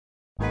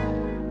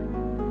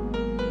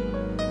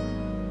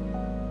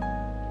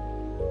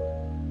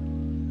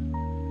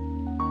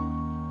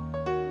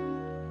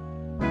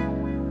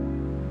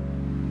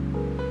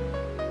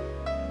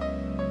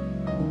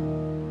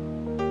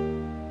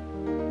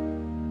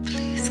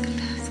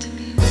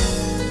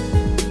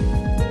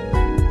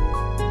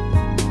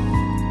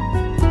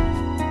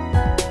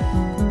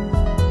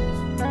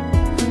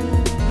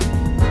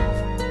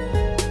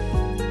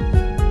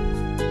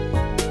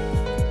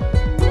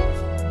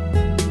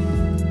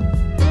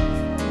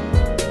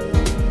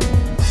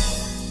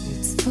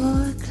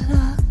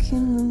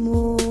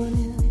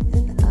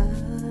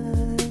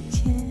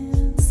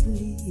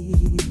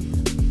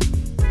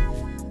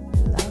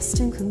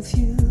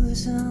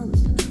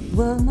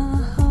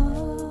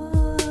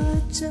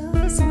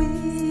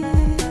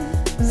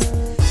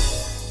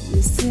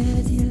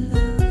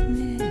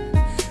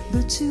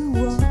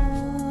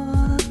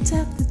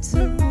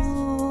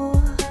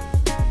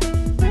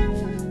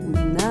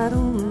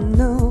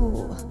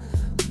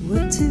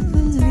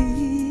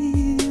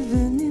believe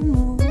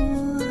anymore.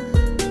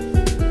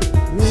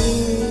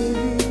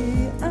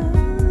 Maybe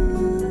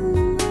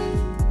I'm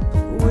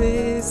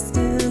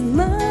wasting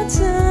my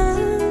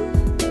time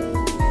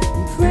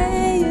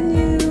praying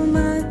you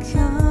might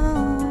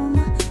come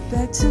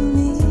back to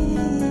me.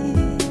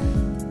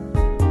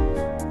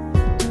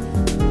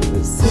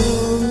 But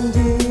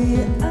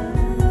someday I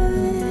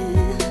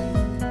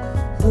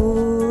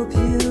hope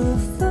you'll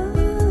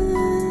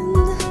find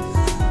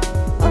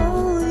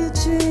all your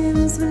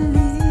dreams will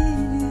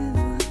lead you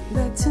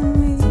back to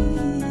me.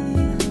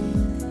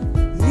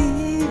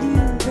 Lead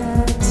you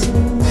back to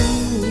me.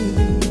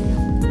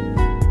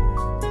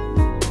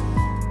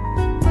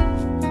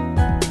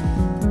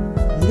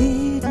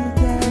 Lead you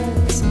back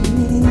to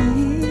me.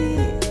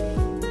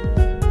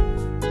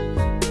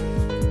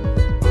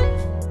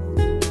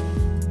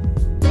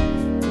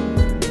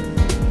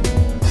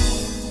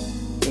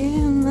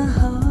 In the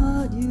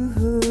heart you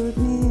hurt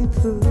me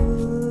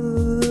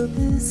purposely.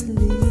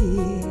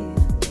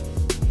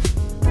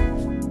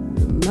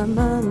 My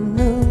mind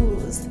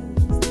knows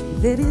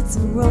that it's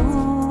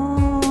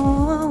wrong,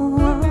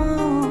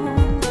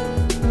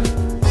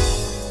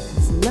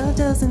 'cause love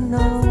doesn't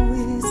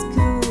always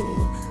go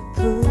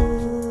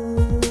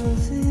perfectly,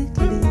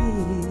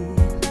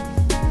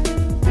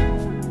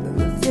 but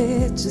my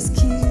faith just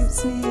keeps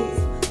me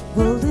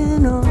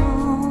holding on.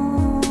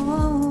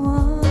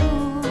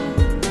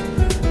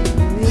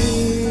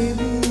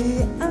 Maybe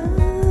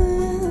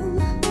I'm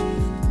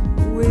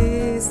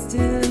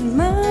wasting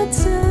my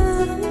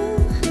time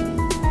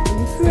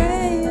and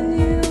praying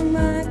you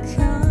might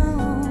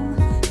come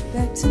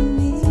back to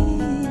me.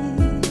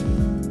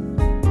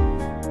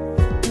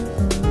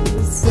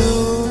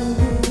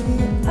 Someday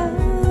I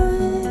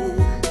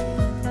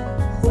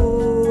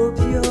hope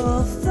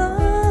you'll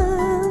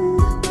find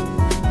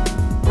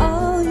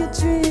all your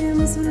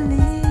dreams will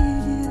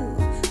lead you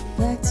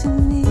back to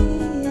me.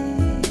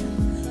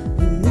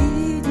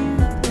 Lead you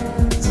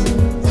back to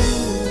me.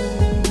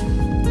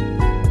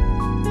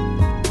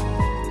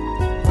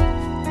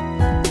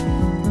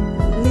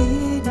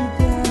 Lead you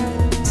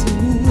back to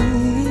me.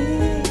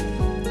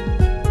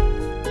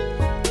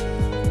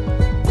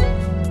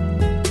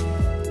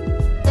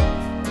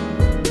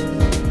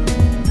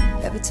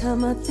 Every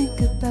time I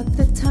think about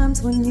the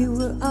times when you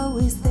were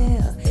always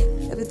there,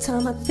 every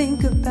time I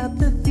think about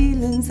the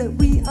feelings that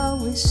we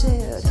always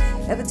shared,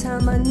 every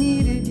time I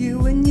needed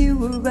you and you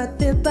were right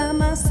there by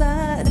my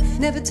side,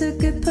 never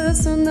took it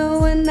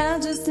personal and I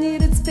just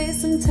needed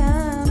space and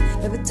time.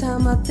 Every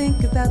time I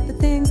think about the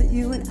things that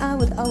you and I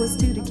would always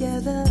do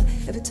together,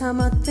 every time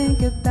I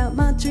think about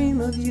my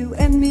dream of you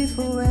and me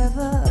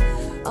forever,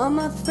 all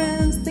my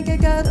friends think I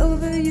got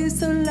over you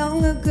so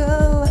long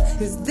ago,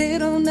 'cause they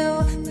don't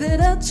know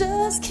that I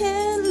just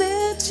can't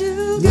let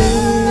you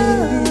go.